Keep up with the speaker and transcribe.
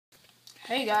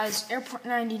Hey guys, Airport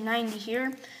 9090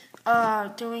 here,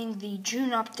 doing the June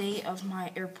update of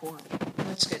my airport.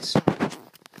 Let's get started.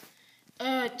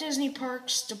 Disney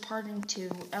Parks departing to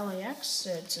LAX,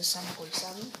 it's a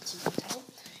 747, as you can tell.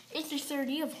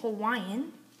 A330 of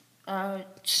Hawaiian,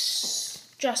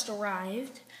 just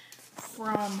arrived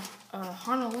from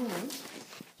Honolulu.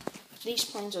 These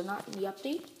planes are not in the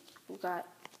update. We've got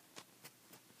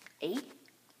 8.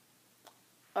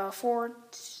 4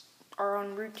 are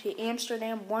en route to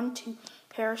Amsterdam, 1 to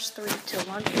Paris, 3 to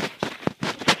London.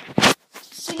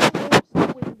 City roads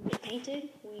still waiting to get painted.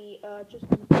 We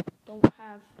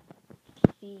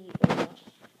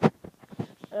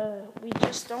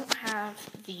just don't have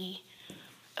the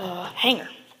hangar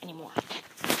anymore.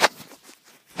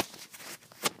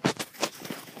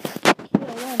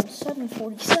 KLM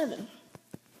 747.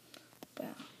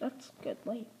 Yeah, that's good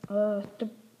light.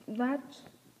 That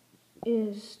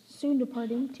is soon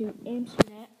departing to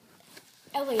Amsterdam,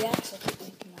 LAX, I keep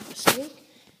making that mistake,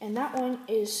 and that one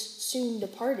is soon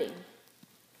departing,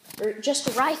 or just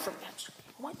arrived from Amsterdam.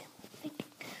 What am I thinking?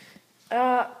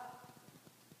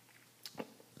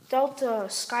 Delta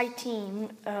Sky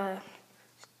Team,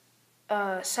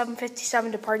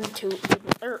 757 departing to,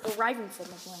 or arriving from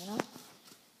Atlanta.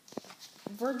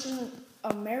 Virgin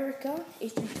America,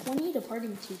 A320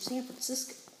 departing to San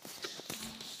Francisco.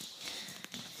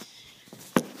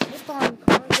 Nippon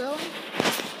Cargo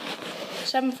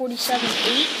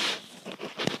 747-8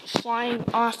 flying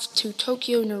off to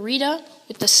Tokyo Narita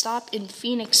with the stop in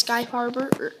Phoenix Sky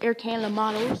Harbor or Air Canada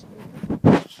models.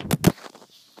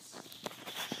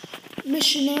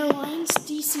 Mission Airlines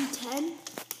DC-10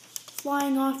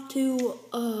 flying off to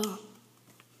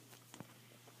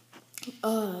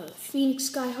Phoenix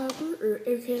Sky Harbor or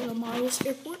Air Canada models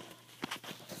airport.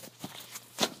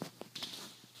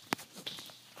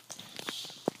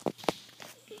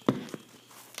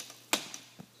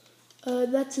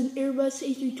 That's an Airbus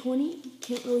A320. You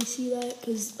can't really see that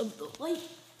because of the light.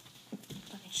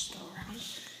 Let me just go around.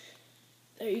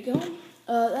 There you go.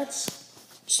 That's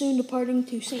soon departing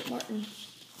to St. Martin.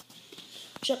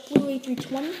 JetBlue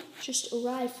A320 just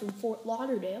arrived from Fort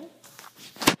Lauderdale.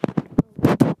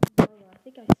 I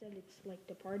think I said it's like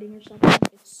departing or something.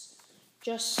 It's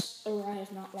just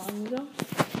arrived not long ago.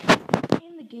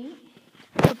 In the gate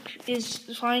is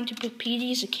flying to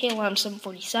Papeete, a KLM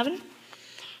 747.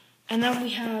 And then we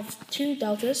have 2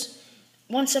 Deltas,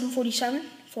 one 747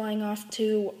 flying off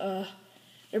to,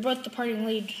 they're both departing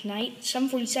late tonight.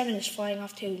 747 is flying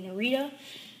off to Narita,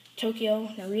 Tokyo,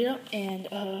 Narita, and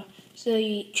so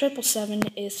the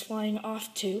 777 is flying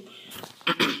off to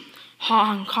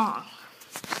Hong Kong.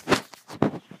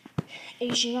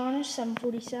 Asiana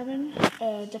 747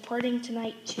 departing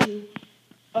tonight to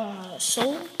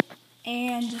Seoul,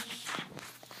 and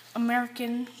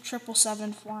American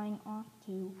 777 flying off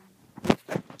to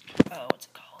what's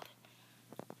it called?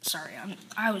 Sorry,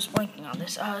 I was blanking on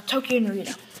this. Tokyo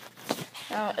Narita.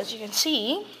 Now, as you can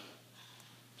see,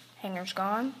 hangar's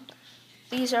gone.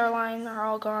 These airlines are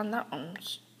all gone. That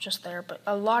one's just there, but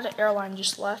a lot of airlines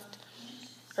just left.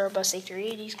 Airbus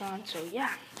A380's gone, so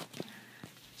yeah.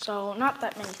 So not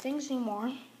that many things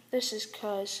anymore. This is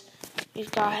because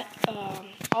we've got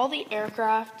all the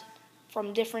aircraft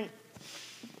from different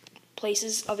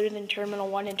places other than Terminal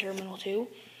 1 and Terminal 2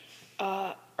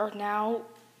 are now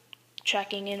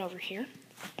checking in over here.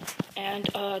 And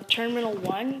Terminal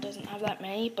 1 doesn't have that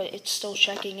many, but it's still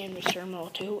checking in with Terminal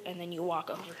 2, and then you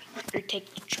walk over, or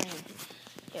take the train.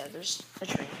 Yeah, there's a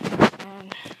train.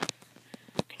 And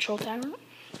control tower.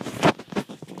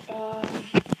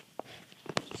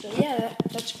 So yeah,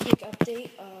 that's a quick update.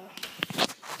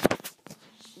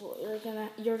 Well,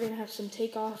 you're gonna have some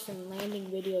takeoff and landing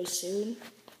videos soon.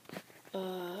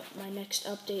 My next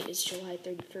update is July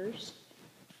 31st,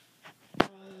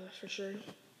 for sure.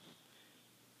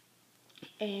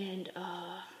 And,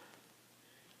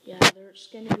 yeah, there's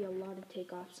going to be a lot of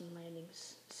takeoffs and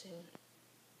landings soon.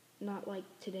 Not like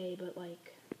today, but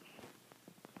like,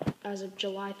 as of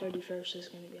July 31st, there's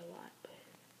going to be a lot.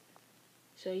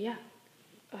 So, yeah.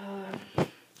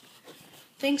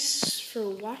 Thanks for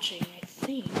watching, I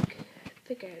think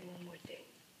I had one more thing.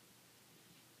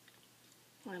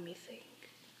 Let me think.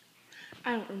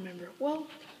 I don't remember. Well,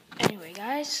 anyway,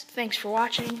 guys, thanks for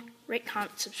watching. Rate,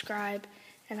 comment, subscribe,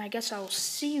 and I guess I will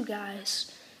see you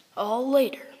guys all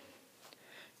later.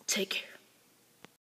 Take care.